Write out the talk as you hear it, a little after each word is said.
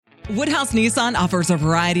Woodhouse Nissan offers a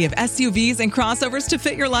variety of SUVs and crossovers to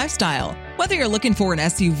fit your lifestyle. Whether you're looking for an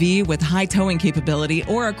SUV with high towing capability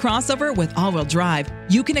or a crossover with all-wheel drive,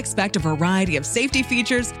 you can expect a variety of safety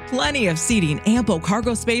features, plenty of seating, ample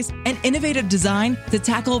cargo space, and innovative design to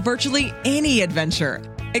tackle virtually any adventure.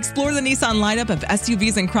 Explore the Nissan lineup of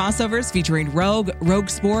SUVs and crossovers featuring Rogue, Rogue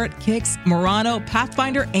Sport, Kicks, Murano,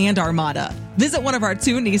 Pathfinder, and Armada. Visit one of our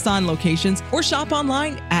 2 Nissan locations or shop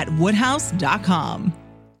online at woodhouse.com.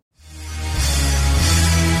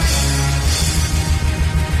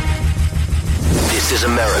 This is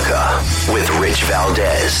America with Rich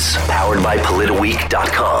Valdez, powered by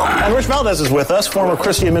PolitiWeek.com. And Rich Valdez is with us, former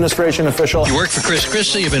Christie administration official. You work for Chris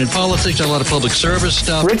Christie, you've been in politics, done a lot of public service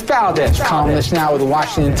stuff. Rich Valdez, columnist now with the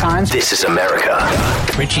Washington Times. This is America.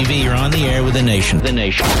 Richie V, you're on the air with the nation. The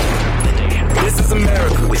nation. This is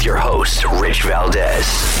America with your host, Rich Valdez.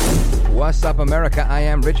 What's up, America? I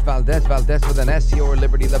am Rich Valdez, Valdez with an S, your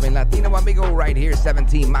liberty-loving Latino amigo right here,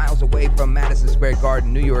 17 miles away from Madison Square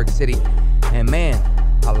Garden, New York City. And man,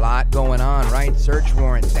 a lot going on, right? Search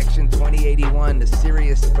warrant, Section 2081, the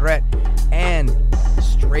serious threat, and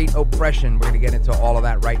straight oppression. We're going to get into all of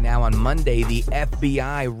that right now. On Monday, the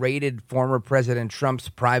FBI raided former President Trump's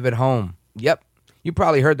private home. Yep, you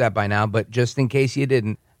probably heard that by now, but just in case you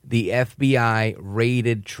didn't, the FBI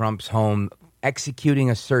raided Trump's home, executing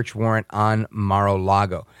a search warrant on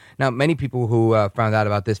Mar-a-Lago. Now, many people who found out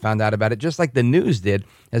about it just like the news did,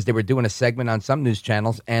 as they were doing a segment on some news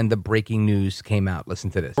channels, and the breaking news came out.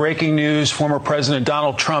 Listen to this. Breaking news, former President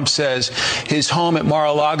Donald Trump says his home at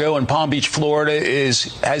Mar-a-Lago in Palm Beach, Florida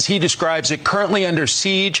is, as he describes it, currently under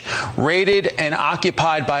siege, raided and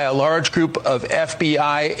occupied by a large group of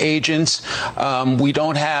FBI agents. We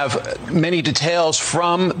don't have many details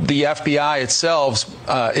from the FBI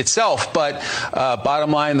itself, but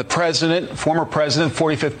bottom line, the president, former president,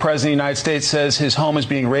 45th president of the United States, says his home is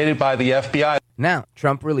being raided by the FBI. Now,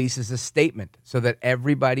 Trump releases a statement so that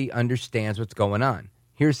everybody understands what's going on.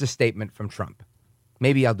 Here's the statement from Trump.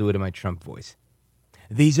 Maybe I'll do it in my Trump voice.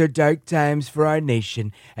 These are dark times for our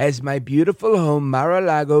nation, as my beautiful home,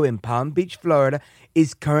 Mar-a-Lago in Palm Beach, Florida,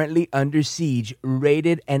 is currently under siege,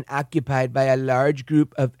 raided and occupied by a large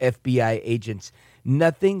group of FBI agents.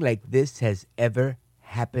 Nothing like this has ever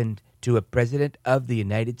happened to a president of the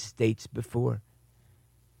United States before.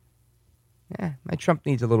 My Trump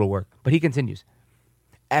needs a little work, but he continues.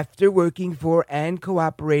 After working for and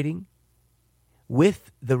cooperating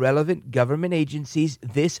with the relevant government agencies,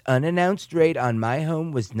 this unannounced raid on my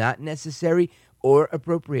home was not necessary or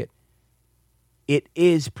appropriate. It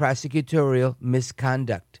is prosecutorial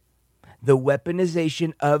misconduct, the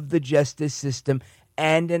weaponization of the justice system,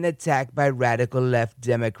 and an attack by radical left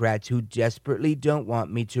Democrats who desperately don't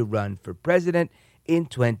want me to run for president in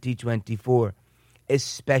 2024,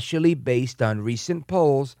 especially based on recent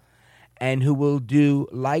polls, and who will do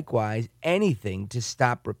likewise anything to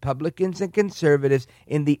stop Republicans and conservatives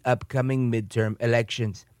in the upcoming midterm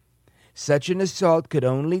elections. Such an assault could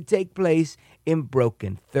only take place in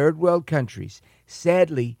broken third world countries.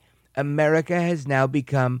 Sadly, America has now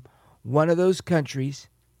become one of those countries,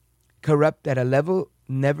 corrupt at a level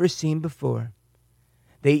never seen before.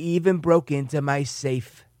 They even broke into my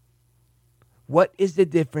safe. What is the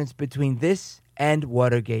difference between this and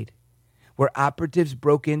Watergate, where operatives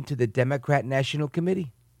broke into the Democrat National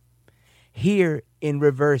Committee? Here, in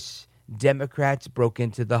reverse, Democrats broke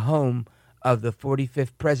into the home of the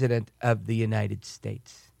 45th President of the United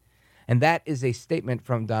States. And that is a statement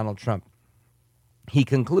from Donald Trump. He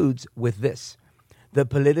concludes with this. The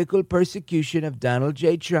political persecution of Donald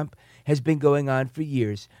J. Trump has been going on for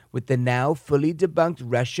years, with the now fully debunked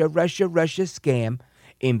Russia scam,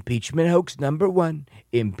 impeachment hoax number 1,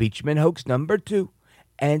 impeachment hoax number 2,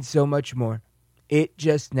 and so much more. It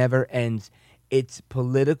just never ends. It's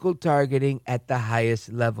political targeting at the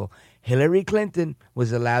highest level. Hillary Clinton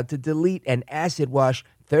was allowed to delete and acid wash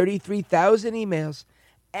 33,000 emails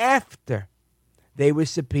after they were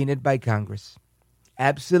subpoenaed by Congress.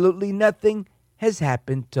 Absolutely nothing has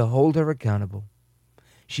happened to hold her accountable.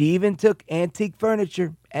 She even took antique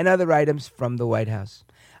furniture and other items from the White House.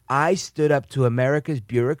 I stood up to America's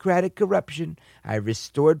bureaucratic corruption. I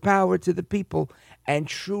restored power to the people and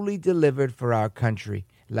truly delivered for our country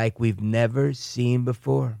like we've never seen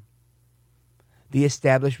before. The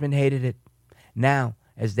establishment hated it. Now,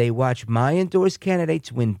 as they watch my endorsed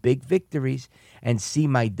candidates win big victories and see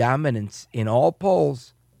my dominance in all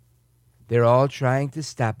polls, they're all trying to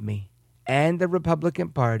stop me and the Republican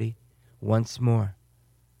Party once more.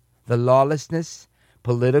 The lawlessness,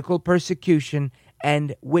 political persecution,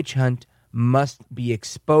 and witch hunt must be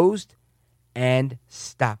exposed and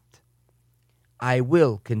stopped. I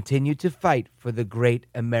will continue to fight for the great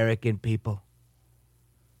American people.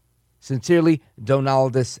 Sincerely,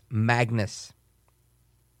 Donaldus Magnus.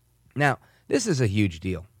 Now, this is a huge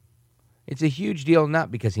deal. It's a huge deal not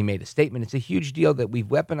because he made a statement. It's a huge deal that we've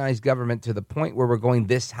weaponized government to the point where we're going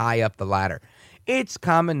this high up the ladder. It's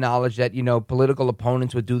common knowledge that, political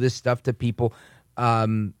opponents would do this stuff to people,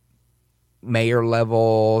 mayor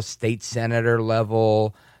level, state senator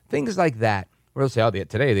level, things like that. We'll say,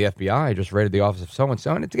 today the FBI just raided the office of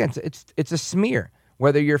so-and-so. And it's a smear.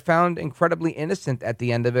 Whether you're found incredibly innocent at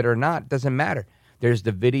the end of it or not, doesn't matter. There's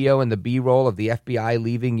the video and the B-roll of the FBI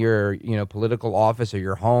leaving your, political office or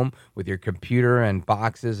your home with your computer and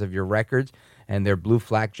boxes of your records and their blue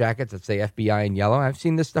flak jackets that say FBI in yellow. I've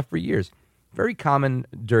seen this stuff for years. Very common,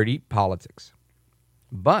 dirty politics.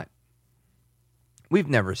 But we've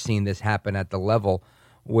never seen this happen at the level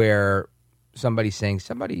where somebody's saying,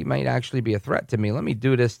 somebody might actually be a threat to me. Let me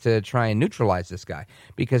do this to try and neutralize this guy.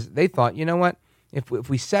 Because they thought, you know what? If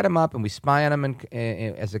we set him up and we spy on him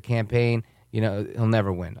as a campaign, he'll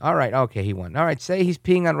never win. All right, okay, he won. All right, say he's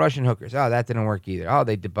peeing on Russian hookers. Oh, that didn't work either. Oh,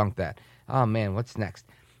 they debunked that. Oh, man, what's next?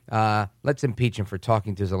 Let's impeach him for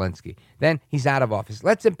talking to Zelensky. Then he's out of office.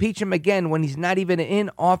 Let's impeach him again when he's not even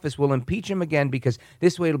in office. We'll impeach him again because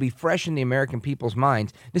this way it'll be fresh in the American people's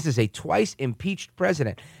minds. This is a twice impeached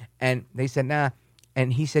president. And they said, nah.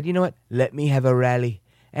 And he said, you know what? Let me have a rally.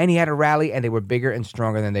 And he had a rally, and they were bigger and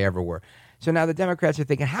stronger than they ever were. So now the Democrats are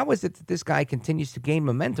thinking, how is it that this guy continues to gain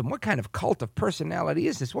momentum? What kind of cult of personality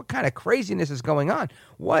is this? What kind of craziness is going on?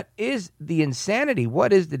 What is the insanity?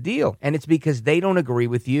 What is the deal? And it's because they don't agree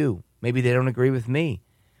with you. Maybe they don't agree with me.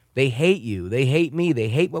 They hate you. They hate me. They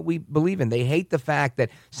hate what we believe in. They hate the fact that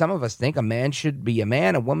some of us think a man should be a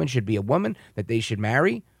man, a woman should be a woman, that they should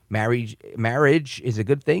marry. Marriage is a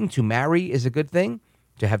good thing. To marry is a good thing.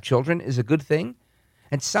 To have children is a good thing.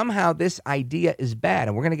 And somehow this idea is bad.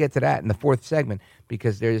 And we're going to get to that in the fourth segment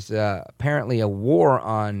because there's apparently a war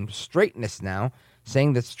on straightness now,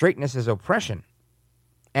 saying that straightness is oppression.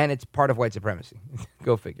 And it's part of white supremacy.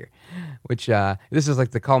 Go figure. Which this is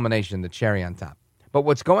like the culmination, the cherry on top. But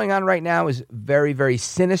what's going on right now is very, very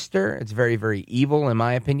sinister. It's very, very evil, in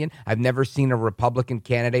my opinion. I've never seen a Republican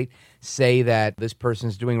candidate say that this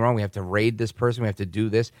person's doing wrong. We have to raid this person. We have to do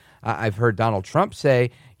this. I've heard Donald Trump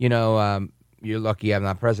say, you're lucky I'm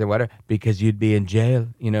not president, whatever, because you'd be in jail,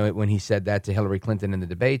 when he said that to Hillary Clinton in the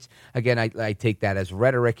debates. Again, I take that as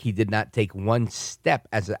rhetoric. He did not take one step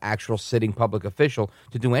as an actual sitting public official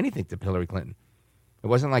to do anything to Hillary Clinton. It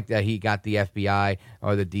wasn't like that he got the FBI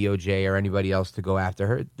or the DOJ or anybody else to go after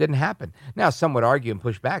her. It didn't happen. Now, some would argue and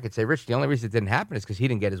push back and say, Rich, the only reason it didn't happen is because he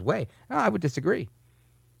didn't get his way. No, I would disagree.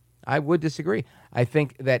 I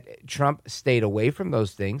think that Trump stayed away from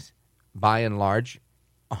those things, by and large,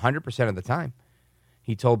 100% of the time.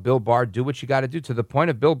 He told Bill Barr, do what you got to do, to the point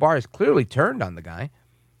of Bill Barr has clearly turned on the guy,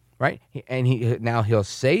 right? And now he'll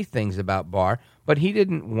say things about Barr, but he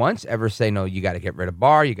didn't once ever say, no, you got to get rid of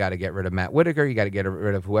Barr, you got to get rid of Matt Whitaker, you got to get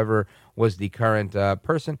rid of whoever was the current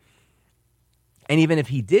person. And even if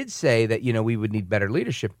he did say that, we would need better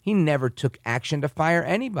leadership, he never took action to fire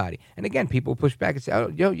anybody. And again, people push back and say, oh,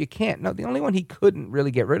 you can't. No, the only one he couldn't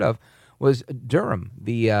really get rid of was Durham,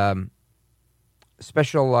 the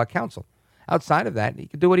special counsel. Outside of that, he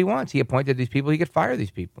could do what he wants. He appointed these people. He could fire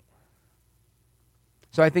these people.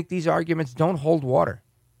 So I think these arguments don't hold water.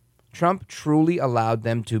 Trump truly allowed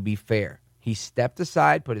them to be fair. He stepped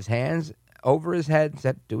aside, put his hands over his head, and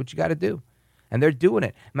said, do what you got to do. And they're doing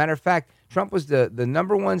it. Matter of fact, Trump was the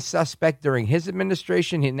number one suspect during his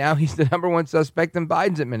administration. Now he's the number one suspect in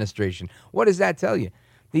Biden's administration. What does that tell you?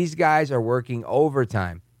 These guys are working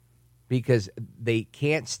overtime because they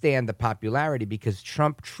can't stand the popularity, because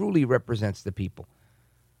Trump truly represents the people.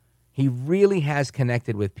 He really has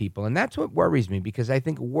connected with people, and that's what worries me, because I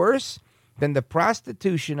think worse than the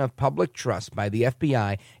prostitution of public trust by the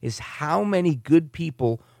FBI is how many good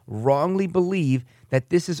people wrongly believe that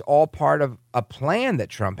this is all part of a plan that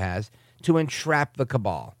Trump has to entrap the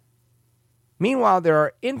cabal. Meanwhile, there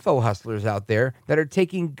are info hustlers out there that are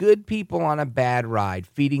taking good people on a bad ride,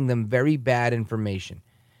 feeding them very bad information.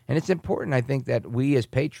 And it's important, I think, that we as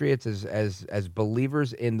patriots, as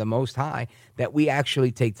believers in the Most High, that we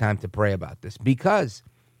actually take time to pray about this. Because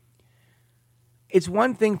it's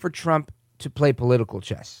one thing for Trump to play political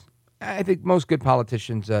chess. I think most good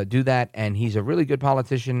politicians do that, and he's a really good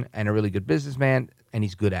politician and a really good businessman, and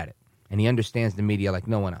he's good at it. And he understands the media like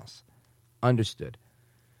no one else. Understood.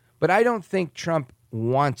 But I don't think Trump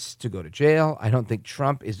wants to go to jail. I don't think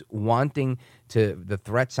Trump is wanting the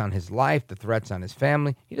threats on his life, the threats on his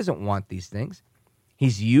family. He doesn't want these things.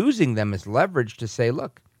 He's using them as leverage to say,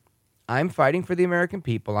 look, I'm fighting for the American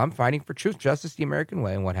people. I'm fighting for truth, justice, the American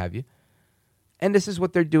way, and what have you. And this is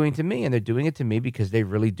what they're doing to me, and they're doing it to me because they're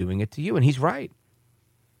really doing it to you. And he's right.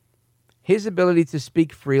 His ability to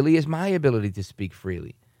speak freely is my ability to speak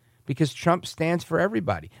freely because Trump stands for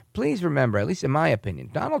everybody. Please remember, at least in my opinion,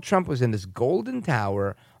 Donald Trump was in this golden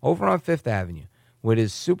tower over on Fifth Avenue with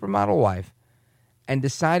his supermodel wife and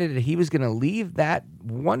decided that he was going to leave that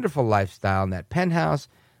wonderful lifestyle in that penthouse,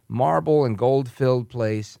 marble and gold-filled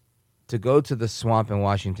place to go to the swamp in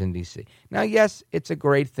Washington, D.C. Now, yes, it's a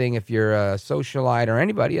great thing if you're a socialite or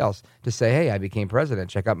anybody else to say, hey, I became president.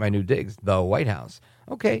 Check out my new digs, the White House.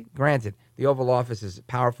 Okay, granted, the Oval Office is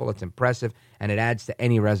powerful, it's impressive, and it adds to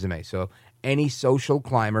any resume. So any social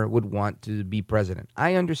climber would want to be president.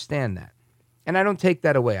 I understand that. And I don't take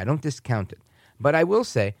that away. I don't discount it. But I will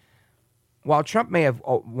say, while Trump may have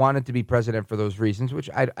wanted to be president for those reasons, which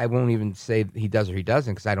I won't even say he does or he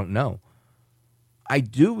doesn't because I don't know, I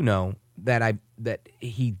do know that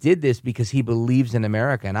he did this because he believes in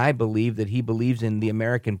America, and I believe that he believes in the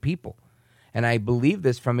American people. And I believe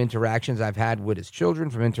this from interactions I've had with his children,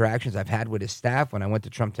 from interactions I've had with his staff. When I went to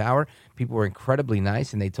Trump Tower, people were incredibly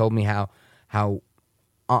nice, and they told me how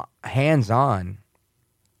hands-on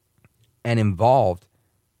and involved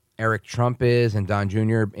Eric Trump is and Don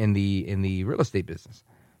Jr. in the real estate business.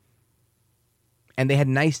 And they had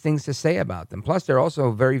nice things to say about them. Plus, they're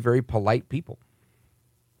also very, very polite people.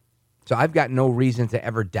 So I've got no reason to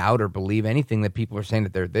ever doubt or believe anything that people are saying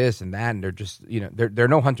that they're this and that, and they're just, they're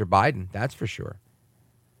no Hunter Biden, that's for sure.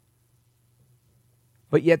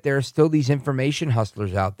 But yet there are still these information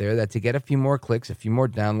hustlers out there that to get a few more clicks, a few more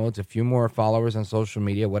downloads, a few more followers on social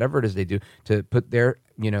media, whatever it is they do, to put their,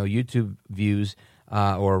 YouTube views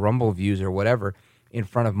or Rumble views or whatever in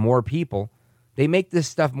front of more people, they make this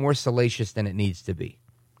stuff more salacious than it needs to be.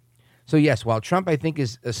 So, yes, while Trump, I think,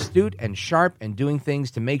 is astute and sharp and doing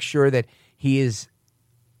things to make sure that he is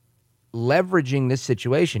leveraging this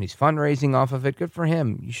situation, he's fundraising off of it, good for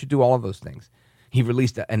him. You should do all of those things. He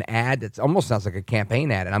released an ad that almost sounds like a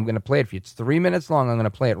campaign ad, and I'm going to play it for you. It's 3 minutes long. I'm going to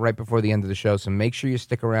play it right before the end of the show, so make sure you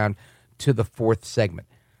stick around to the fourth segment.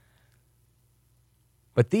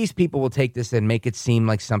 But these people will take this and make it seem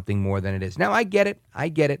like something more than it is. Now, I get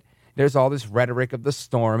it. There's all this rhetoric of the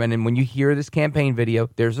storm, and then when you hear this campaign video,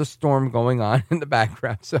 there's a storm going on in the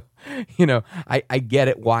background. So, I get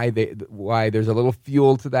it why there's a little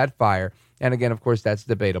fuel to that fire. And again, of course, that's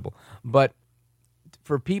debatable. But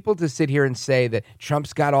for people to sit here and say that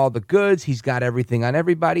Trump's got all the goods, he's got everything on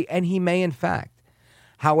everybody, and he may in fact.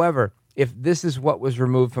 However, if this is what was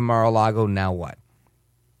removed from Mar-a-Lago, now what?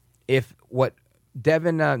 If what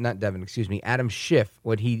Adam Schiff,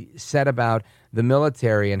 what he said about the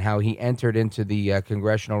military and how he entered into the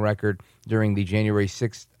congressional record during the January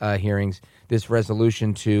 6th hearings, this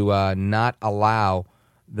resolution to not allow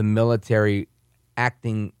the military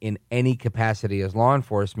acting in any capacity as law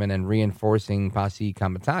enforcement and reinforcing posse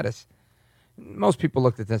comitatus. Most people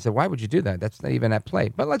looked at that and said, why would you do that? That's not even at play.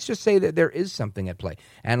 But let's just say that there is something at play.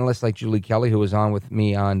 Analysts like Julie Kelly, who was on with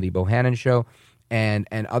me on the Bohannon show, and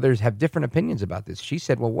others have different opinions about this. She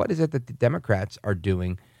said, well, what is it that the Democrats are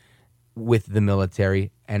doing with the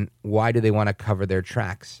military, and why do they want to cover their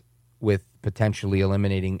tracks with potentially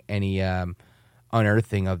eliminating any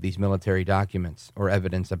unearthing of these military documents or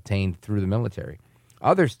evidence obtained through the military?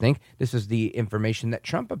 Others think this is the information that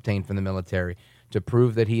Trump obtained from the military to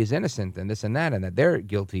prove that he is innocent and this and that they're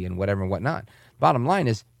guilty and whatever and whatnot. Bottom line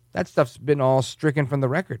is that stuff's been all stricken from the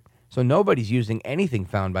record. So nobody's using anything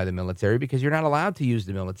found by the military because you're not allowed to use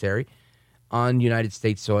the military on United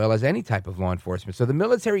States soil as any type of law enforcement. So the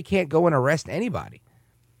military can't go and arrest anybody.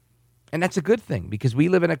 And that's a good thing because we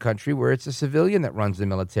live in a country where it's a civilian that runs the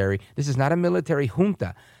military. This is not a military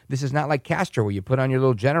junta. This is not like Castro where you put on your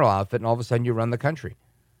little general outfit and all of a sudden you run the country.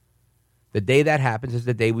 The day that happens is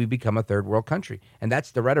the day we become a third world country. And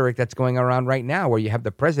that's the rhetoric that's going around right now where you have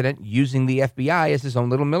the president using the FBI as his own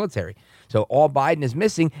little military. So all Biden is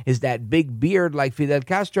missing is that big beard like Fidel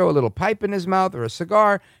Castro, a little pipe in his mouth or a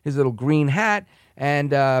cigar, his little green hat,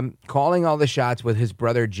 and calling all the shots with his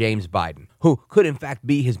brother James Biden, who could in fact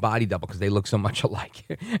be his body double because they look so much alike.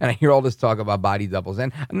 And I hear all this talk about body doubles.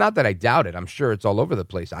 And not that I doubt it. I'm sure it's all over the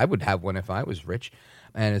place. I would have one if I was rich.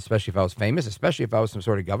 And especially if I was famous, especially if I was some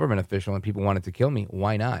sort of government official and people wanted to kill me,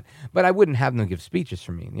 why not? But I wouldn't have them give speeches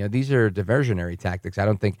for me. These are diversionary tactics. I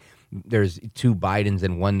don't think there's two Bidens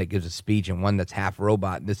and one that gives a speech and one that's half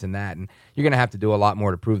robot and this and that. And you're going to have to do a lot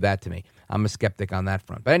more to prove that to me. I'm a skeptic on that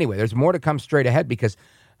front. But anyway, there's more to come straight ahead because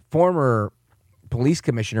former police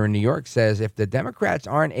commissioner in New York says if the Democrats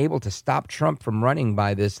aren't able to stop Trump from running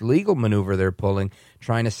by this legal maneuver they're pulling,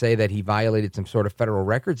 trying to say that he violated some sort of Federal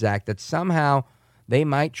Records Act, that somehow they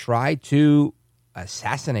might try to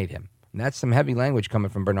assassinate him. And that's some heavy language coming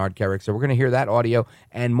from Bernard Kerik. So we're going to hear that audio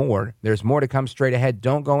and more. There's more to come straight ahead.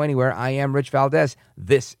 Don't go anywhere. I am Rich Valdez.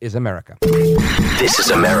 This is America. This is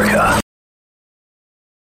America.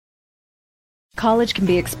 College can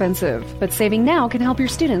be expensive, but saving now can help your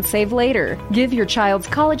students save later. Give your child's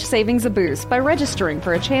college savings a boost by registering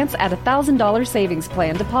for a chance at a $1,000 savings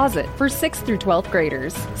plan deposit for 6th through 12th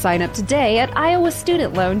graders. Sign up today at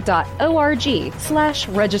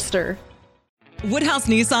iowastudentloan.org/register. Woodhouse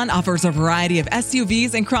Nissan offers a variety of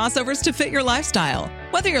SUVs and crossovers to fit your lifestyle.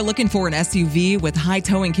 Whether you're looking for an SUV with high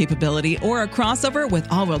towing capability or a crossover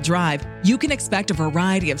with all-wheel drive, you can expect a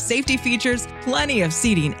variety of safety features, plenty of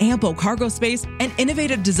seating, ample cargo space, and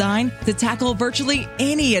innovative design to tackle virtually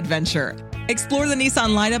any adventure. Explore the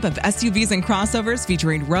Nissan lineup of SUVs and crossovers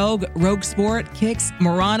featuring Rogue, Rogue Sport, Kicks,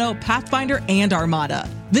 Murano, Pathfinder, and Armada.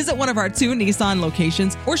 Visit one of our 2 Nissan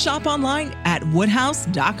locations or shop online at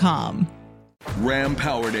woodhouse.com. Ram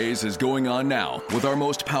Power Days is going on now with our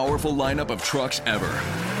most powerful lineup of trucks ever.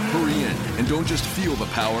 Hurry in and don't just feel the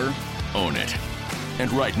power, own it.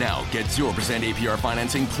 And right now, get 0% APR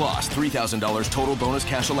financing plus $3,000 total bonus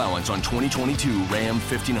cash allowance on 2022 Ram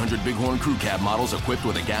 1500 Bighorn Crew Cab models equipped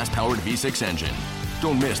with a gas-powered V6 engine.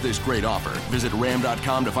 Don't miss this great offer. Visit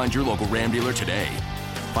ram.com to find your local Ram dealer today.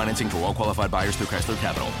 Financing for all qualified buyers through Chrysler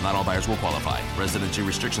Capital. Not all buyers will qualify. Residency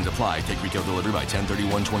restrictions apply. Take retail delivery by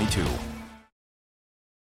 10/31/22.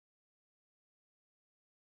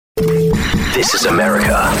 This is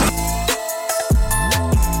America.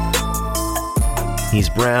 He's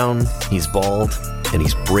brown, he's bald, and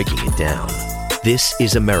he's breaking it down. This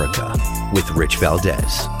is America with Rich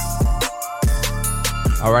Valdez.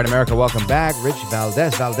 All right, America, welcome back. Rich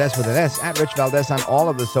Valdez, Valdez with an S, at Rich Valdez on all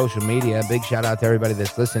of the social media. Big shout out to everybody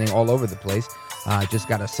that's listening all over the place. Just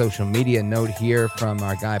got a social media note here from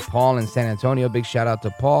our guy Paul in San Antonio. Big shout out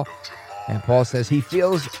to Paul. And Paul says he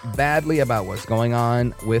feels badly about what's going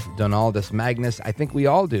on with Donaldus Magnus. I think we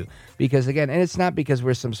all do. Because, again, and it's not because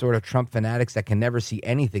we're some sort of Trump fanatics that can never see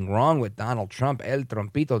anything wrong with Donald Trump, El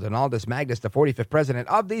Trompito, Donaldus Magnus, the 45th president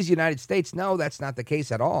of these United States. No, that's not the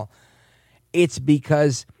case at all. It's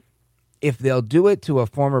because if they'll do it to a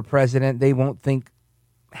former president, they won't think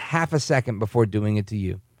half a second before doing it to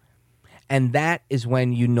you. And that is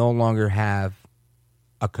when you no longer have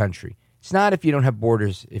a country. It's not if you don't have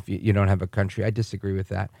borders, if you don't have a country. I disagree with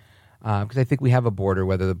that because I think we have a border.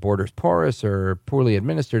 Whether the border is porous or poorly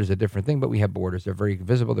administered is a different thing, but we have borders. They're very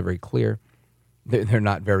visible. They're very clear. They're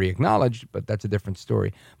not very acknowledged, but that's a different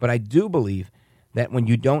story. But I do believe that when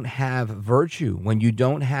you don't have virtue, when you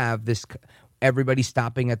don't have this everybody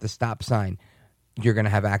stopping at the stop sign, you're going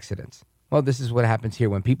to have accidents. Well, this is what happens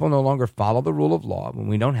here. When people no longer follow the rule of law, when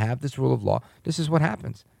we don't have this rule of law, this is what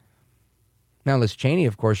happens. Now, Liz Cheney,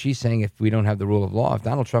 of course, she's saying if we don't have the rule of law, if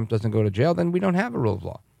Donald Trump doesn't go to jail, then we don't have a rule of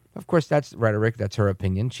law. Of course, that's rhetoric. That's her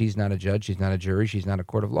opinion. She's not a judge. She's not a jury. She's not a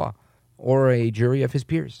court of law or a jury of his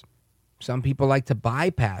peers. Some people like to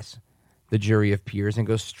bypass the jury of peers and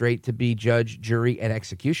go straight to be judge, jury, and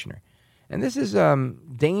executioner. And this is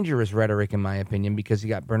dangerous rhetoric, in my opinion, because you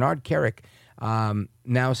got Bernard Kerik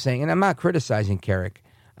now saying, and I'm not criticizing Kerik.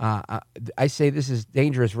 I say this is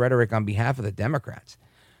dangerous rhetoric on behalf of the Democrats,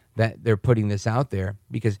 that they're putting this out there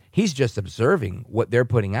because he's just observing what they're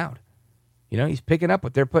putting out. You know, he's picking up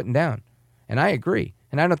what they're putting down. And I agree.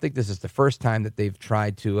 And I don't think this is the first time that they've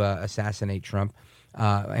tried to assassinate Trump.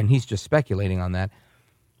 And he's just speculating on that.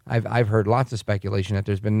 I've heard lots of speculation that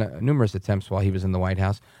there's been numerous attempts while he was in the White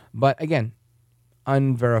House. But again,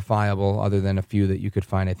 unverifiable other than a few that you could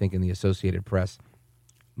find, I think, in the Associated Press.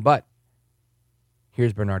 But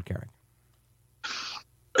here's Bernard Kerik.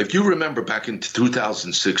 If you remember back in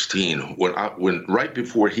 2016, when right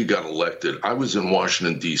before he got elected, I was in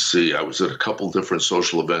Washington, D.C. I was at a couple different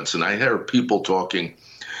social events, and I heard people talking.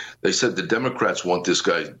 They said the Democrats want this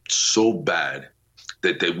guy so bad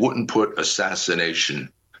that they wouldn't put assassination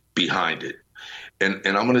behind it. And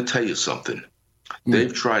I'm going to tell you something.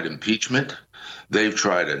 They've tried impeachment. They've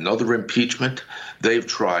tried another impeachment. They've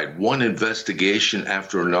tried one investigation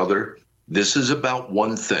after another. This is about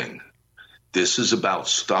one thing. This is about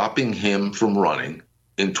stopping him from running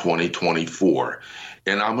in 2024.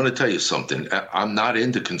 And I'm going to tell you something. I'm not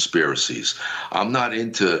into conspiracies. I'm not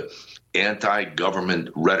into anti-government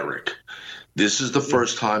rhetoric. This is the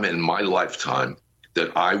first time in my lifetime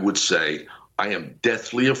that I would say I am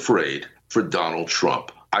deathly afraid for Donald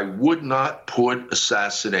Trump. I would not put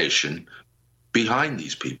assassination behind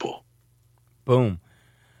these people. Boom.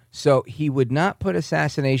 So he would not put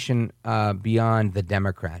assassination beyond the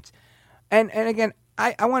Democrats. And again,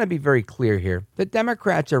 I want to be very clear here. The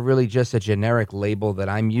Democrats are really just a generic label that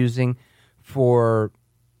I'm using for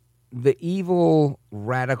the evil,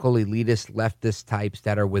 radical, elitist, leftist types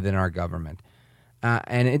that are within our government.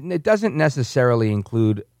 And it doesn't necessarily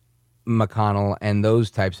include McConnell and those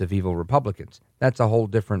types of evil Republicans. That's a whole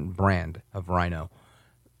different brand of rhino.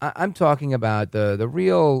 I'm talking about the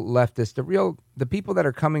real leftists, the people that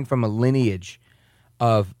are coming from a lineage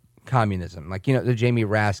of communism. Like, the Jamie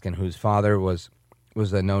Raskin, whose father was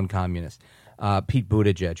a known communist. Pete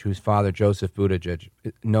Buttigieg, whose father, Joseph Buttigieg,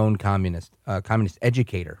 known communist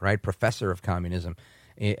educator, right? Professor of communism,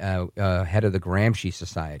 head of the Gramsci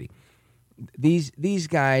Society. These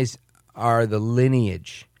guys are the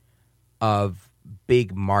lineage of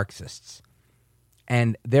big Marxists.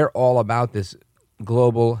 And they're all about this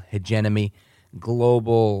global hegemony,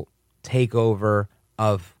 global takeover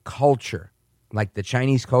of culture, like the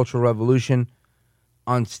Chinese Cultural Revolution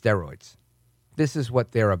on steroids. This is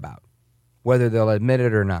what they're about, whether they'll admit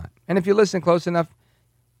it or not. And if you listen close enough,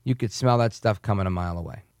 you could smell that stuff coming a mile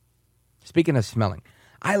away. Speaking of smelling,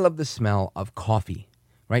 I love the smell of coffee,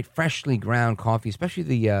 right? Freshly ground coffee, especially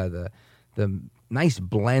the nice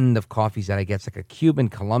blend of coffees that I get. It's like a Cuban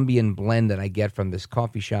Colombian blend that I get from this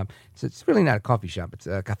coffee shop. It's really not a coffee shop. It's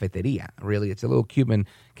a cafeteria, really. It's a little Cuban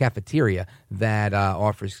cafeteria that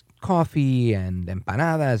offers coffee and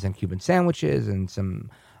empanadas and Cuban sandwiches and some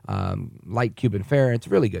light Cuban fare. It's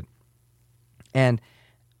really good. And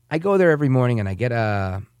I go there every morning and I get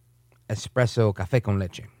a espresso café con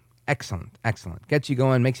leche. Excellent, excellent. Gets you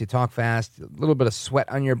going, makes you talk fast, a little bit of sweat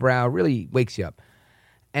on your brow, really wakes you up.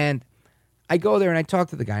 And I go there and I talk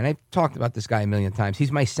to the guy, and I've talked about this guy a million times.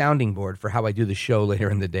 He's my sounding board for how I do the show later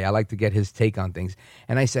in the day. I like to get his take on things.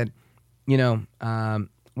 And I said,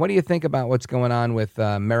 what do you think about what's going on with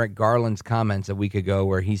Merrick Garland's comments a week ago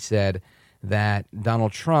where he said that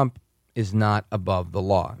Donald Trump is not above the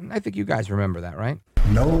law? And I think you guys remember that, right?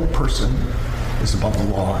 No person is above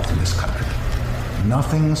the law in this country.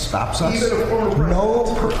 Nothing stops us.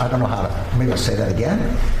 I don't know how to, maybe I'll say that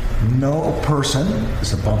again. No person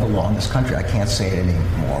is above the law in this country. I can't say it any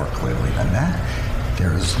more clearly than that.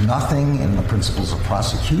 There is nothing in the principles of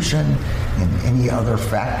prosecution, in any other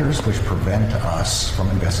factors which prevent us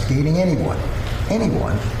from investigating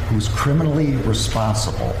anyone who's criminally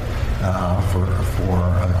responsible for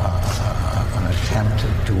an attempt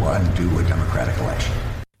to undo a democratic election.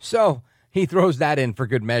 So he throws that in for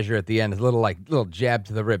good measure at the end, a little jab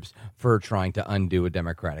to the ribs for trying to undo a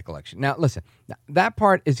democratic election. Now, listen, that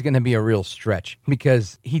part is going to be a real stretch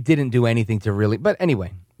because he didn't do anything to really. But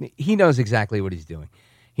anyway, he knows exactly what he's doing.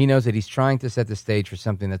 He knows that he's trying to set the stage for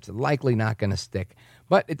something that's likely not going to stick.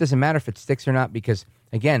 But it doesn't matter if it sticks or not because,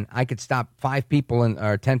 again, I could stop 5 people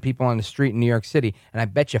or 10 people on the street in New York City, and I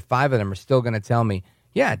bet you 5 of them are still going to tell me,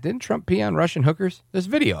 yeah, didn't Trump pee on Russian hookers? There's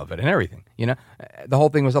video of it and everything. The whole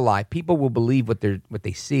thing was a lie. People will believe what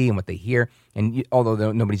they see and what they hear. And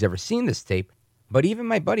although nobody's ever seen this tape, but even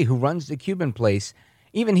my buddy who runs the Cuban place,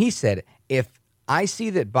 even he said, if I see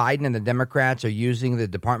that Biden and the Democrats are using the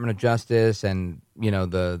Department of Justice and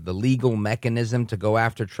the legal mechanism to go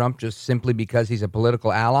after Trump just simply because he's a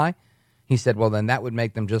political ally, he said, well, then that would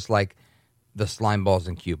make them just like the slime balls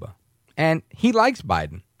in Cuba. And he likes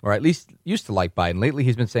Biden. Or at least used to like Biden. Lately,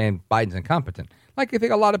 he's been saying Biden's incompetent, like I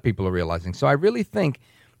think a lot of people are realizing. So I really think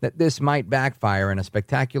that this might backfire in a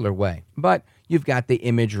spectacular way. But you've got the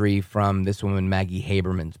imagery from this woman, Maggie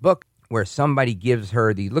Haberman's book, where somebody gives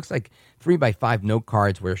her looks like 3x5 note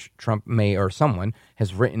cards where Trump or someone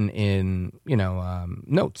has written in,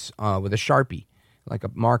 notes with a Sharpie, like a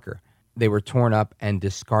marker. They were torn up and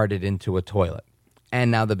discarded into a toilet. And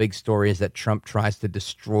now the big story is that Trump tries to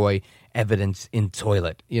destroy evidence in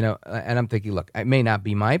toilet, and I'm thinking, look, it may not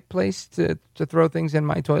be my place to throw things in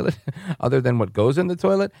my toilet other than what goes in the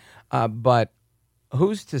toilet. But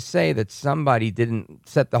who's to say that somebody didn't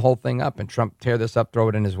set the whole thing up and Trump tear this up, throw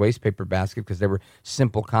it in his waste paper basket because there were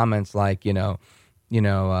simple comments like, big,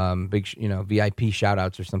 VIP shout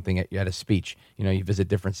outs or something at a speech. You visit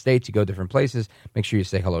different states, you go different places. Make sure you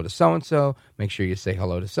say hello to so-and-so. Make sure you say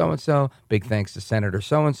hello to so-and-so. Big thanks to Senator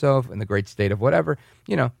so-and-so in the great state of whatever.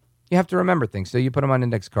 You have to remember things. So you put them on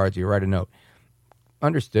index cards, you write a note.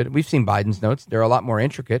 Understood. We've seen Biden's notes. They're a lot more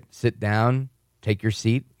intricate. Sit down, take your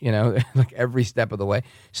seat, like every step of the way.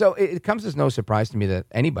 So it comes as no surprise to me that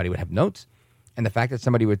anybody would have notes. And the fact that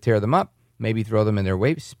somebody would tear them up, maybe throw them in their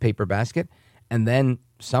waste paper basket, and then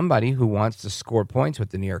somebody who wants to score points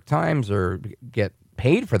with the New York Times or get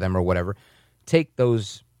paid for them or whatever, take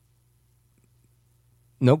those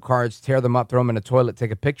note cards, tear them up, throw them in a toilet,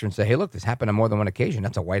 take a picture and say, hey, look, this happened on more than one occasion.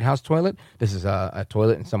 That's a White House toilet. This is a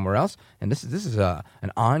toilet in somewhere else. And this is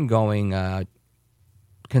an ongoing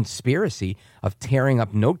conspiracy of tearing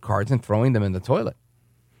up note cards and throwing them in the toilet.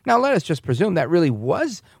 Now, let us just presume that really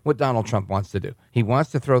was what Donald Trump wants to do. He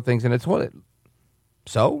wants to throw things in the toilet.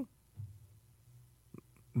 So,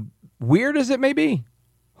 weird as it may be,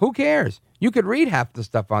 who cares? You could read half the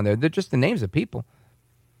stuff on there. They're just the names of people.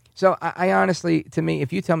 So, I honestly, to me,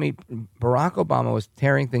 if you tell me Barack Obama was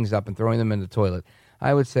tearing things up and throwing them in the toilet,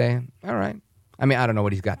 I would say, all right. I mean, I don't know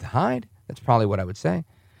what he's got to hide. That's probably what I would say.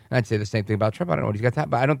 And I'd say the same thing about Trump. I don't know what he's got to hide,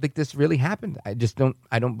 but I don't think this really happened. I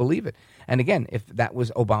don't believe it. And again, if that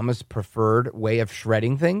was Obama's preferred way of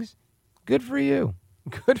shredding things, good for you.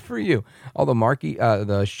 Good for you. Although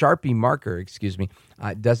the Sharpie marker,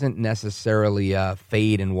 doesn't necessarily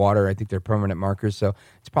fade in water. I think they're permanent markers, so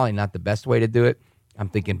it's probably not the best way to do it. I'm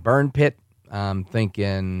thinking burn pit. I'm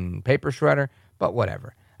thinking paper shredder, but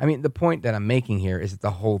whatever. I mean, the point that I'm making here is that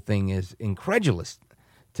the whole thing is incredulous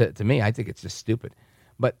to me. I think it's just stupid.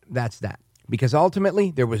 But that's that. Because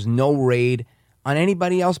ultimately, there was no raid on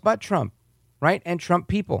anybody else but Trump, right? And Trump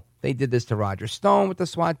people. They did this to Roger Stone with the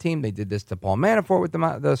SWAT team. They did this to Paul Manafort with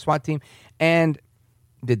the SWAT team. And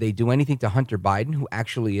did they do anything to Hunter Biden, who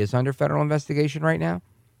actually is under federal investigation right now?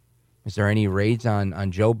 Is there any raids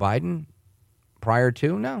on Joe Biden prior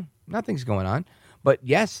to? No, nothing's going on. But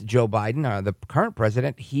yes, Joe Biden, the current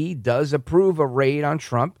president, he does approve a raid on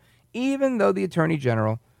Trump, even though the attorney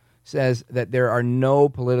general says that there are no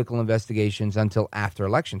political investigations until after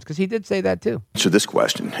elections, because he did say that too. Answer this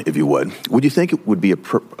question, if you would. Would you think it would be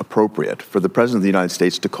appropriate for the President of the United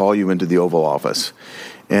States to call you into the Oval Office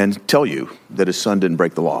and tell you that his son didn't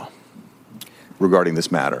break the law regarding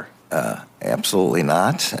this matter? Absolutely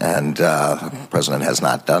not. And the president has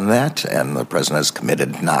not done that. And the president is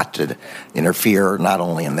committed not to interfere not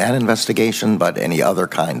only in that investigation, but any other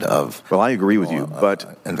kind of I agree with you,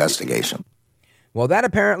 but investigation. Well, that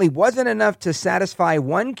apparently wasn't enough to satisfy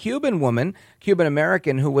one Cuban woman,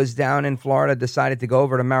 Cuban-American, who was down in Florida, decided to go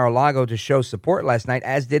over to Mar-a-Lago to show support last night,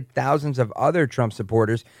 as did thousands of other Trump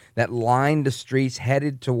supporters that lined the streets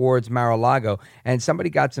headed towards Mar-a-Lago. And somebody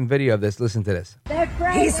got some video of this. Listen to this.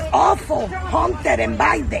 He's awful. Hunter and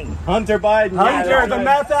Biden. Hunter Biden. Hunter, the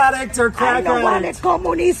meth addicts are crack I don't want a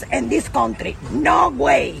communist in this country. No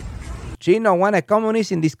way. She no want a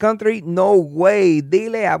communist in this country? No way.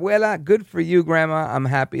 Dile, abuela. Good for you, Grandma. I'm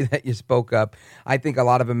happy that you spoke up. I think a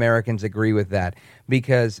lot of Americans agree with that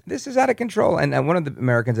because this is out of control. And one of the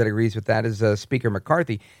Americans that agrees with that is Speaker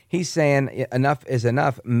McCarthy. He's saying enough is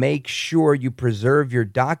enough. Make sure you preserve your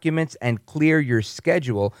documents and clear your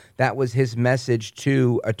schedule. That was his message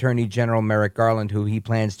to Attorney General Merrick Garland, who he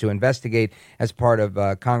plans to investigate as part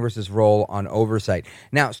of Congress's role on oversight.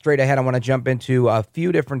 Now, straight ahead, I want to jump into a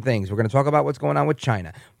few different things. We're going to talk about what's going on with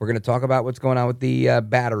China. We're going to talk about what's going on with the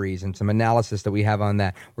batteries and some analysis that we have on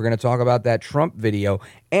that. We're going to talk about that Trump video.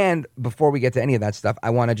 And before we get to any of that stuff, I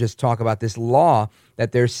want to just talk about this law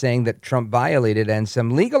that they're saying that Trump violated and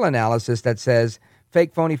some legal analysis that says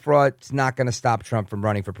fake, phony fraud, it's not going to stop Trump from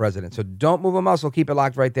running for president. So don't move a muscle. Keep it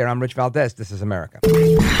locked right there. I'm Rich Valdez. This is America.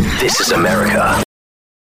 This is America.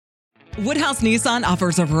 Woodhouse Nissan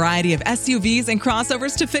offers a variety of SUVs and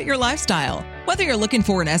crossovers to fit your lifestyle. Whether you're looking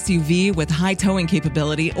for an SUV with high towing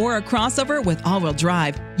capability or a crossover with all-wheel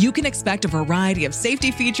drive, you can expect a variety of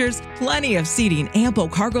safety features, plenty of seating, ample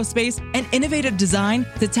cargo space, and innovative design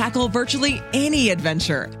to tackle virtually any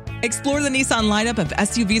adventure. Explore the Nissan lineup of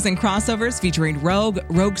SUVs and crossovers featuring Rogue,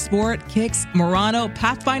 Rogue Sport, Kicks, Murano,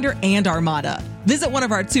 Pathfinder, and Armada. Visit one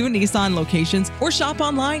of our 2 Nissan locations or shop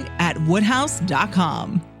online at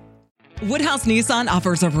woodhouse.com. Woodhouse Nissan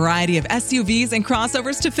offers a variety of SUVs and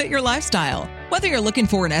crossovers to fit your lifestyle. Whether you're looking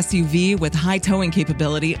for an SUV with high towing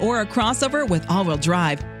capability or a crossover with all-wheel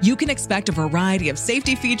drive, you can expect a variety of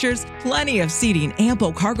safety features, plenty of seating,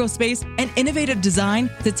 ample cargo space, and innovative design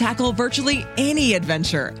to tackle virtually any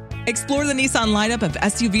adventure. Explore the Nissan lineup of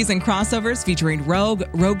SUVs and crossovers featuring Rogue,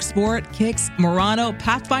 Rogue Sport, Kicks, Murano,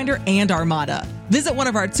 Pathfinder, and Armada. Visit one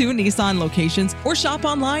of our 2 Nissan locations or shop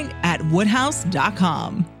online at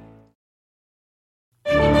woodhouse.com.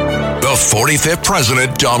 The 45th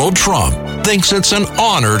President, Donald Trump, thinks it's an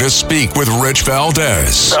honor to speak with Rich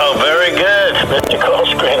Valdez. Oh, very good. Mr. Call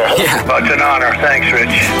Screener. Yeah. Oh, it's an honor. Thanks, Rich.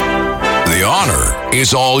 The honor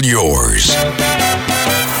is all yours.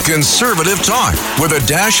 Conservative talk with a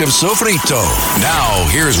dash of sofrito. Now,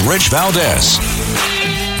 here's Rich Valdez.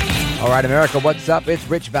 All right, America, what's up? It's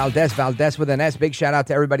Rich Valdez, Valdez with an S. Big shout out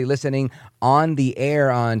to everybody listening on the air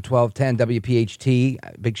on 1210 WPHT.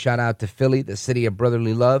 Big shout out to Philly, the city of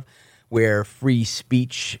brotherly love, where free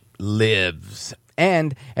speech lives.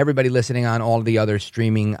 And everybody listening on all of the other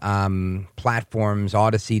streaming platforms,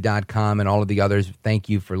 Odyssey.com and all of the others, thank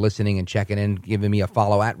you for listening and checking in, giving me a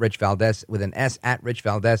follow at Rich Valdez with an S, at Rich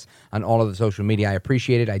Valdez on all of the social media. I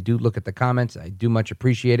appreciate it. I do look at the comments. I do much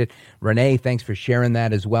appreciate it. Renee, thanks for sharing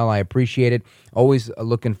that as well. I appreciate it. Always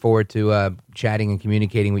looking forward to chatting and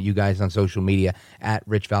communicating with you guys on social media at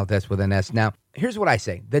Rich Valdez with an S. Now, here's what I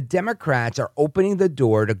say. The Democrats are opening the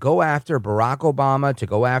door to go after Barack Obama, to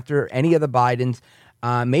go after any of the Bidens.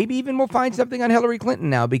 Maybe even we'll find something on Hillary Clinton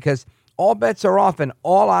now, because all bets are off and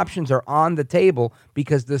all options are on the table,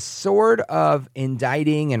 because the sword of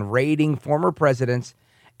indicting and raiding former presidents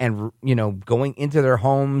and, going into their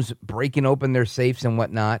homes, breaking open their safes and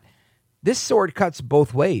whatnot, this sword cuts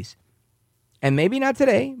both ways. And maybe not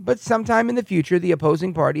today, but sometime in the future, the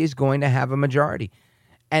opposing party is going to have a majority.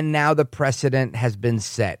 And now the precedent has been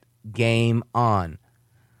set. Game on.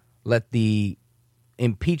 Let the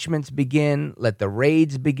impeachments begin. Let the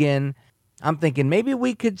raids begin. I'm thinking maybe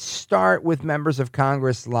we could start with members of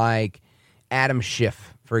Congress like Adam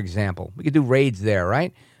Schiff, for example. We could do raids there,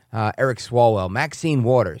 right? Eric Swalwell, Maxine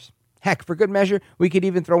Waters. Heck, for good measure, we could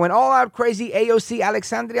even throw in all-out crazy AOC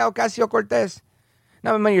Alexandria Ocasio-Cortez.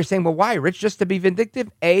 Now, many are saying, well, why, Rich? Just to be vindictive?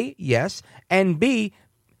 A, yes. And B,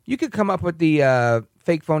 you could come up with the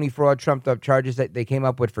fake, phony, fraud, trumped-up charges that they came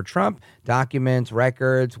up with for Trump, documents,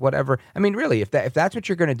 records, whatever. I mean, really, if that's what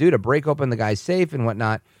you're going to do to break open the guy's safe and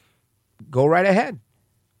whatnot, go right ahead.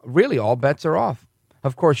 Really, all bets are off.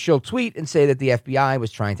 Of course, she'll tweet and say that the FBI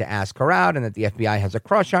was trying to ask her out and that the FBI has a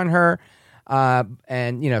crush on her.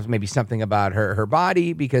 And, maybe something about her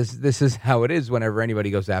body, because this is how it is whenever anybody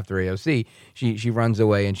goes after AOC. She runs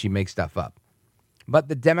away and she makes stuff up. But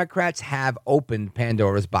the Democrats have opened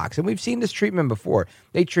Pandora's box, and we've seen this treatment before.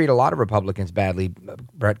 They treat a lot of Republicans badly,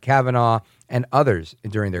 Brett Kavanaugh and others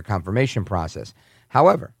during their confirmation process.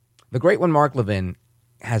 However, the great one, Mark Levin,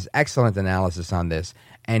 has excellent analysis on this,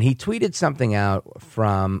 and he tweeted something out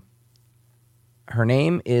from, her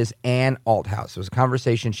name is Ann Althouse. It was a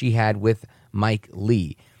conversation she had with Mike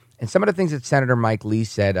Lee. And some of the things that Senator Mike Lee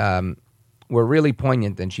said were really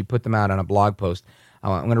poignant, and she put them out on a blog post.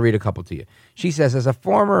 I'm going to read a couple to you. She says, as a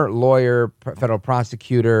former lawyer, federal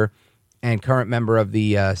prosecutor, and current member of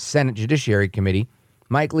the Senate Judiciary Committee,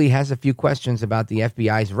 Mike Lee has a few questions about the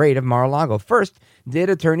FBI's raid of Mar-a-Lago. First, did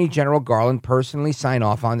Attorney General Garland personally sign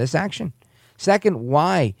off on this action? Second,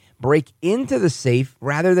 why break into the safe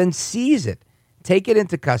rather than seize it, take it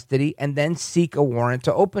into custody, and then seek a warrant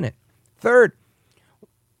to open it? Third,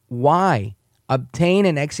 why obtain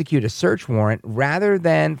and execute a search warrant rather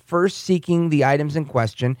than first seeking the items in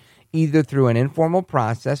question either through an informal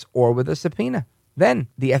process or with a subpoena? Then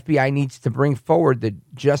the FBI needs to bring forward the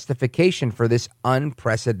justification for this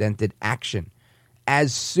unprecedented action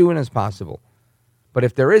as soon as possible. But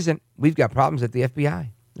if there isn't, we've got problems at the FBI.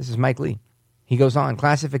 This is Mike Lee. He goes on,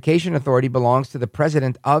 classification authority belongs to the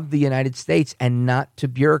President of the United States and not to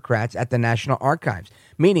bureaucrats at the National Archives.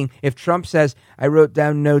 Meaning, if Trump says, I wrote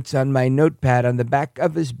down notes on my notepad on the back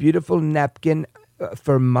of this beautiful napkin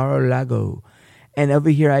for Mar-a-Lago, and over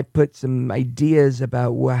here I put some ideas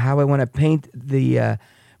about how I want to paint the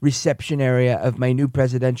reception area of my new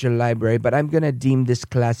presidential library, but I'm going to deem this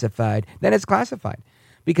classified, then it's classified.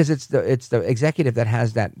 Because it's the executive that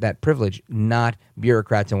has that privilege, not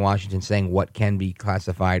bureaucrats in Washington saying what can be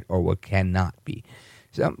classified or what cannot be.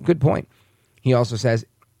 So, good point. He also says,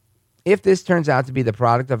 if this turns out to be the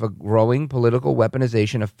product of a growing political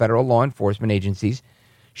weaponization of federal law enforcement agencies,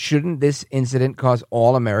 shouldn't this incident cause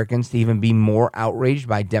all Americans to even be more outraged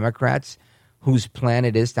by Democrats whose plan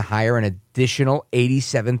it is to hire an additional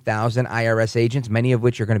 87,000 IRS agents, many of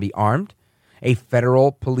which are going to be armed? A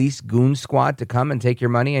federal police goon squad to come and take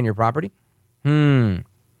your money and your property?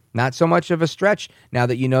 Not so much of a stretch now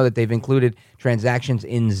that you know that they've included transactions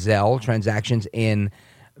in Zelle, transactions in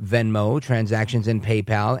Venmo, transactions in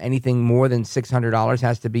PayPal. Anything more than $600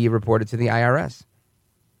 has to be reported to the IRS.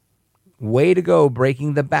 Way to go,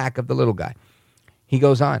 breaking the back of the little guy. He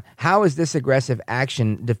goes on, how is this aggressive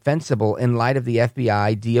action defensible in light of the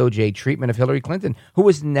FBI DOJ treatment of Hillary Clinton, who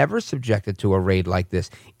was never subjected to a raid like this,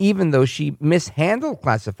 even though she mishandled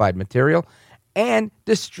classified material and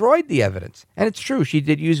destroyed the evidence? And it's true, she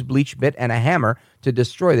did use bleach bit and a hammer to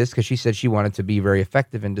destroy this because she said she wanted to be very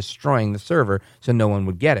effective in destroying the server so no one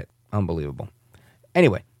would get it. Unbelievable.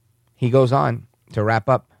 Anyway, he goes on to wrap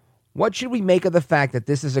up. What should we make of the fact that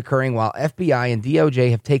this is occurring while FBI and DOJ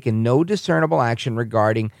have taken no discernible action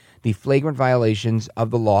regarding the flagrant violations of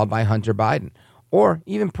the law by Hunter Biden, or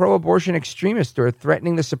even pro-abortion extremists who are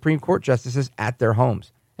threatening the Supreme Court justices at their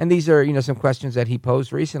homes? And these are, some questions that he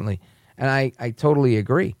posed recently, and I totally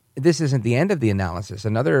agree. this isn't the end of the analysis.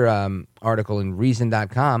 Another article in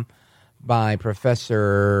Reason.com by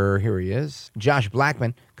Professor, here he is, Josh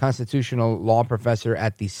Blackman, constitutional law professor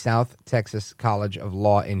at the South Texas College of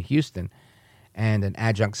Law in Houston and an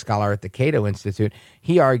adjunct scholar at the Cato Institute.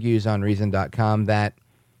 He argues on Reason.com that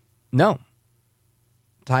no,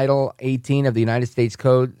 Title 18 of the United States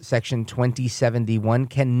Code, Section 2071,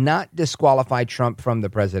 cannot disqualify Trump from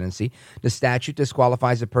the presidency. The statute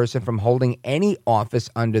disqualifies a person from holding any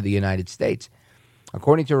office under the United States.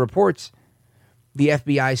 According to reports, the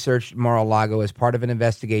FBI searched Mar-a-Lago as part of an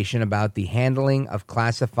investigation about the handling of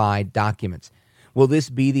classified documents. Will this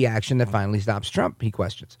be the action that finally stops Trump? He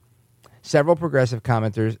questions. Several progressive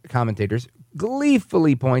commentators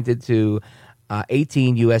gleefully pointed to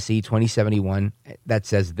 18 U.S.C. 2071 that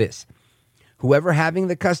says this: whoever having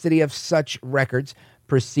the custody of such records,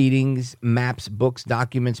 proceedings, maps, books,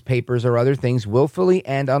 documents, papers, or other things, willfully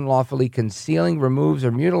and unlawfully concealing, removes,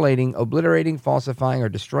 or mutilating, obliterating, falsifying, or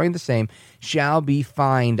destroying the same, shall be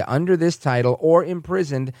fined under this title or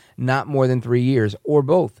imprisoned not more than 3 years, or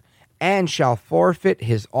both, and shall forfeit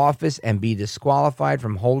his office and be disqualified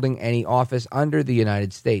from holding any office under the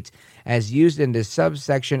United States. As used in this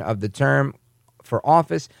subsection of the term for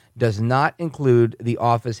office does not include the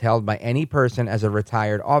office held by any person as a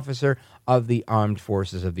retired officer of the armed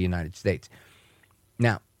forces of the United States.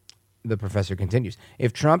 Now, the professor continues,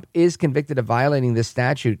 if Trump is convicted of violating this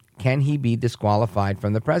statute, can he be disqualified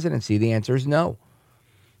from the presidency? The answer is no.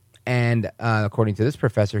 And according to this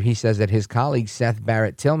professor, he says that his colleague Seth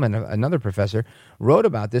Barrett Tillman, another professor, wrote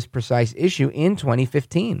about this precise issue in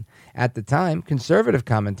 2015. At the time, conservative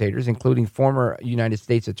commentators, including former United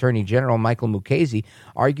States Attorney General Michael Mukasey,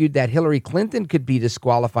 argued that Hillary Clinton could be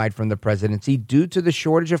disqualified from the presidency due to the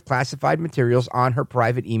shortage of classified materials on her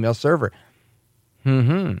private email server.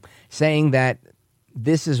 Saying that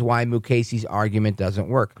this is why Mukasey's argument doesn't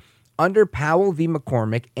work. Under Powell v.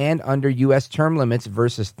 McCormick and under U.S. term limits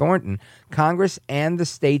versus Thornton, Congress and the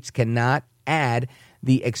states cannot add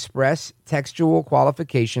the express textual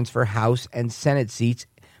qualifications for House and Senate seats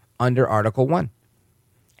under Article 1.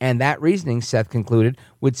 And that reasoning, Seth concluded,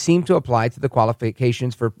 would seem to apply to the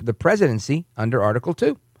qualifications for the presidency under Article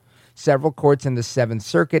 2. Several courts in the Seventh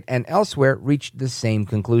Circuit and elsewhere reached the same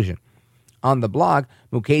conclusion. On the blog,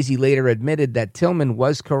 Mukasey later admitted that Tillman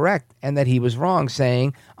was correct and that he was wrong,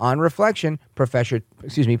 saying, on reflection, Professor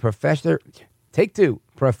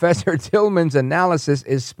Tillman's analysis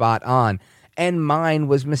is spot on, and mine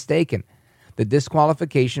was mistaken. The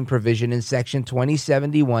disqualification provision in Section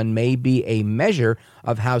 2071 may be a measure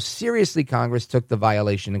of how seriously Congress took the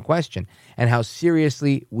violation in question and how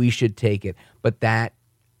seriously we should take it, but that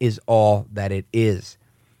is all that it is.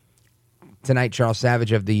 Tonight, Charles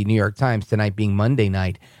Savage of the New York Times, tonight being Monday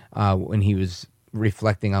night, when he was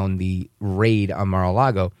reflecting on the raid on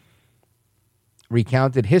Mar-a-Lago,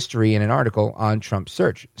 recounted history in an article on Trump's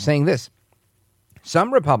search, saying this: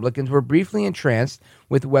 some Republicans were briefly entranced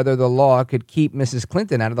with whether the law could keep Mrs.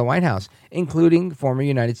 Clinton out of the White House, including former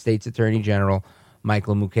United States Attorney General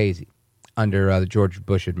Michael Mukasey under the George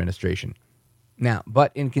Bush administration. Now,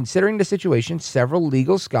 but in considering the situation, several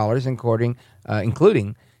legal scholars, including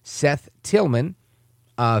Seth Tillman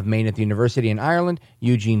of Maynooth University in Ireland,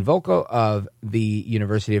 Eugene Volko of the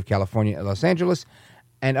University of California at Los Angeles,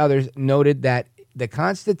 and others noted that the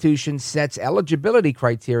Constitution sets eligibility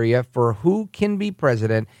criteria for who can be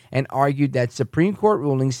president and argued that Supreme Court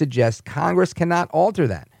rulings suggest Congress cannot alter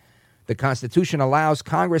that. The Constitution allows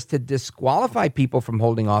Congress to disqualify people from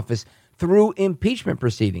holding office through impeachment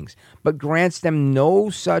proceedings, but grants them no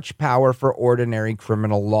such power for ordinary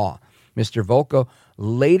criminal law. Mr. Volko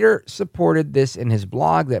later supported this in his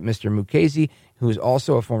blog that Mr. Mukasey, who is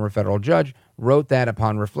also a former federal judge, wrote that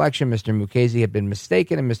upon reflection, Mr. Mukasey had been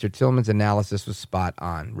mistaken and Mr. Tillman's analysis was spot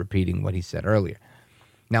on, repeating what he said earlier.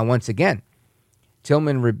 Now, once again,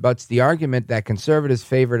 Tillman rebuts the argument that conservatives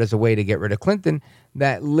favored as a way to get rid of Clinton,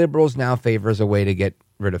 that liberals now favor as a way to get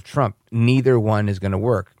rid of Trump. Neither one is going to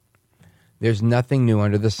work. There's nothing new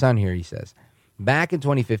under the sun here, he says. Back in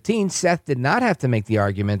 2015, Seth did not have to make the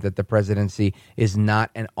argument that the presidency is not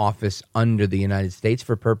an office under the United States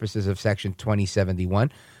for purposes of Section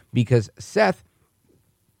 2071, because Seth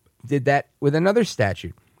did that with another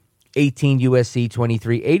statute, 18 U.S.C.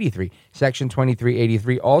 2383. Section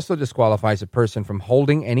 2383 also disqualifies a person from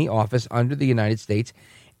holding any office under the United States.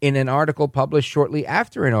 In an article published shortly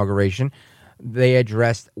after inauguration, they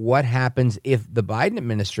addressed what happens if the Biden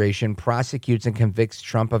administration prosecutes and convicts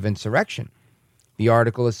Trump of insurrection. The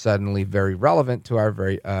article is suddenly very relevant to our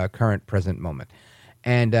very current present moment.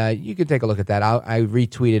 And you can take a look at that. I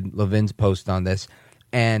retweeted Levin's post on this.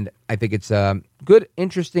 And I think it's a good,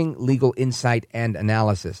 interesting legal insight and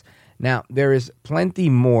analysis. Now, there is plenty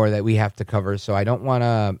more that we have to cover, so I don't want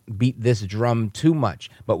to beat this drum too much,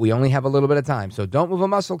 but we only have a little bit of time. So don't move a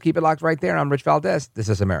muscle. Keep it locked right there. I'm Rich Valdez. This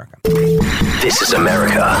is America. This is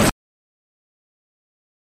America.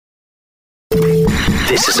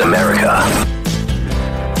 This is America.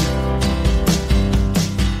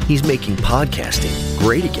 He's making podcasting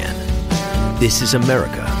great again. This is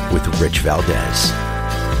America with Rich Valdez.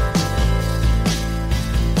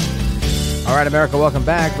 All right, America, welcome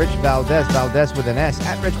back. Rich Valdez, Valdez with an S,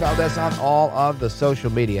 at Rich Valdez on all of the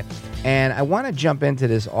social media. And I want to jump into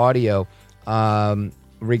this audio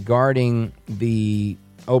regarding the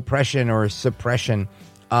oppression or suppression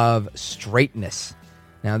of straightness.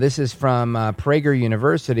 Now, this is from Prager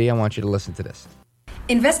University. I want you to listen to this.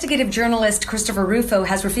 Investigative journalist Christopher Rufo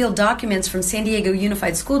has revealed documents from San Diego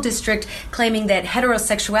Unified School District claiming that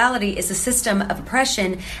heterosexuality is a system of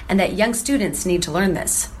oppression and that young students need to learn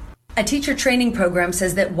this. A teacher training program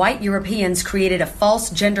says that white Europeans created a false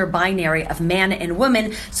gender binary of man and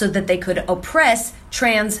woman so that they could oppress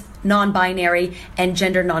trans, non-binary, and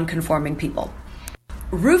gender non-conforming people.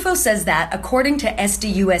 Rufo says that, according to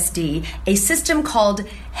SDUSD, a system called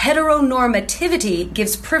heteronormativity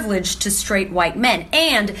gives privilege to straight white men,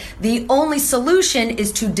 and the only solution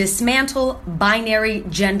is to dismantle binary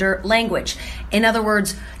gender language. In other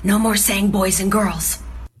words, no more saying boys and girls.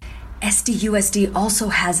 SDUSD also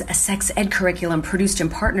has a sex ed curriculum produced in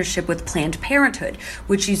partnership with Planned Parenthood,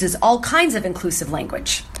 which uses all kinds of inclusive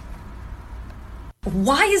language.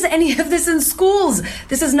 Why is any of this in schools?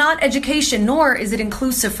 This is not education, nor is it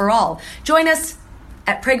inclusive for all. Join us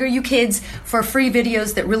at PragerU Kids for free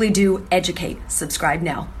videos that really do educate. Subscribe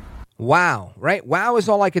now. Wow, right? Wow is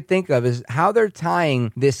all I could think of is how they're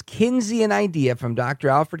tying this Kinseyan idea from Dr.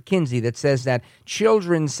 Alfred Kinsey that says that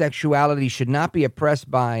children's sexuality should not be oppressed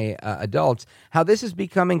by adults, how this is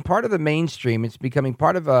becoming part of the mainstream. It's becoming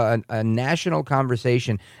part of a national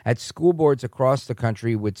conversation at school boards across the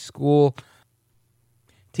country with school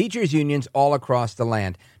teachers' unions all across the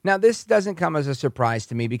land. Now, this doesn't come as a surprise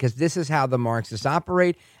to me because this is how the Marxists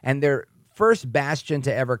operate, and their first bastion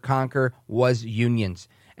to ever conquer was unions.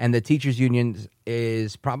 And the teachers' unions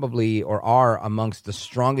is probably or are amongst the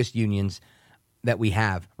strongest unions that we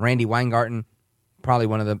have. Randy Weingarten, probably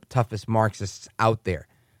one of the toughest Marxists out there.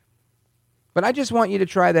 But I just want you to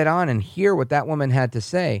try that on and hear what that woman had to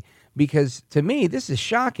say, because to me, this is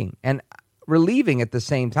shocking and relieving at the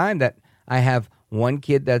same time that I have one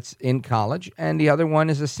kid that's in college and the other one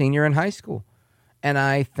is a senior in high school. And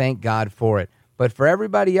I thank God for it. But for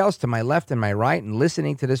everybody else to my left and my right and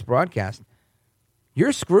listening to this broadcast,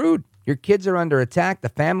 you're screwed. Your kids are under attack. The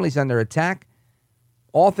family's under attack.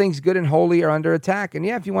 All things good and holy are under attack. And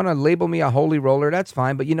yeah, if you want to label me a holy roller, that's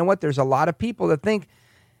fine. But you know what? There's a lot of people that think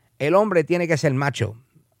el hombre tiene que ser macho.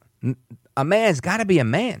 A man's got to be a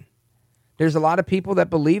man. There's a lot of people that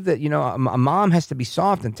believe that, you know, a mom has to be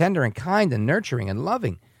soft and tender and kind and nurturing and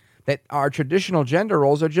loving. That our traditional gender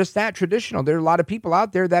roles are just that, traditional. There are a lot of people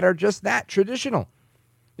out there that are just that, traditional.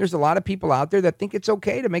 There's a lot of people out there that think it's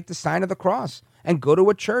okay to make the sign of the cross and go to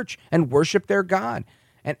a church and worship their God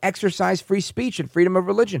and exercise free speech and freedom of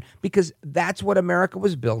religion, because that's what America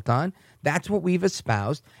was built on. That's what we've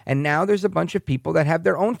espoused. And now there's a bunch of people that have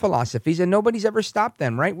their own philosophies and nobody's ever stopped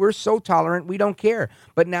them, right? We're so tolerant, we don't care.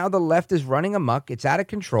 But now the left is running amok. It's out of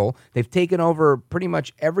control. They've taken over pretty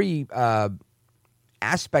much every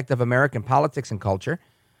aspect of American politics and culture.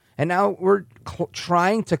 And now we're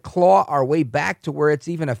trying to claw our way back to where it's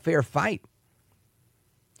even a fair fight.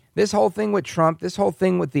 This whole thing with Trump, this whole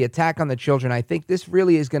thing with the attack on the children, I think this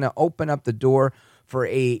really is going to open up the door for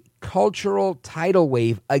a cultural tidal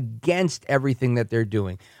wave against everything that they're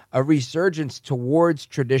doing, a resurgence towards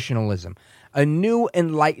traditionalism, a new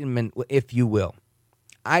enlightenment, if you will.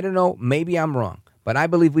 I don't know, maybe I'm wrong, but I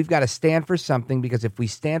believe we've got to stand for something, because if we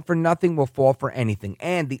stand for nothing, we'll fall for anything.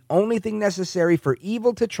 And the only thing necessary for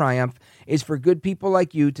evil to triumph is for good people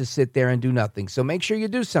like you to sit there and do nothing. So make sure you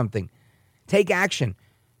do something. Take action.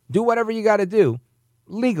 Do whatever you got to do,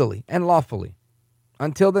 legally and lawfully.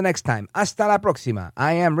 Until the next time, hasta la próxima.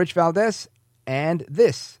 I am Rich Valdez, and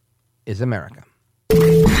this is America.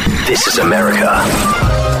 This is America.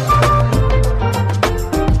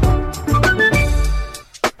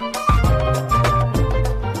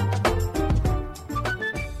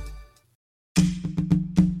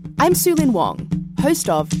 I'm Su-Lin Wong, host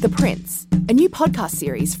of The Prince, a new podcast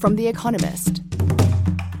series from The Economist.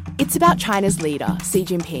 It's about China's leader, Xi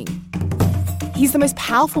Jinping. He's the most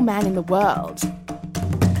powerful man in the world,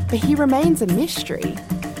 but he remains a mystery.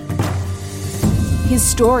 His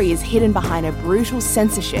story is hidden behind a brutal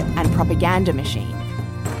censorship and propaganda machine.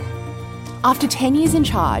 After 10 years in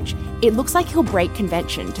charge, it looks like he'll break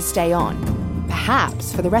convention to stay on,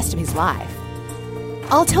 perhaps for the rest of his life.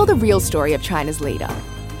 I'll tell the real story of China's leader,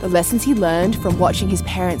 the lessons he learned from watching his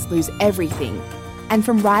parents lose everything and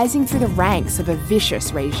from rising through the ranks of a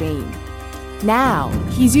vicious regime. Now,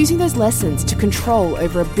 he's using those lessons to control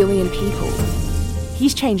over 1 billion people.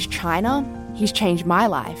 He's changed China, he's changed my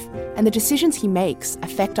life, and the decisions he makes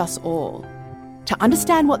affect us all. To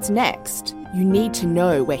understand what's next, you need to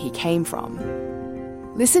know where he came from.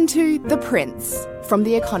 Listen to The Prince from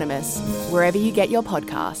The Economist, wherever you get your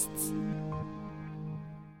podcasts.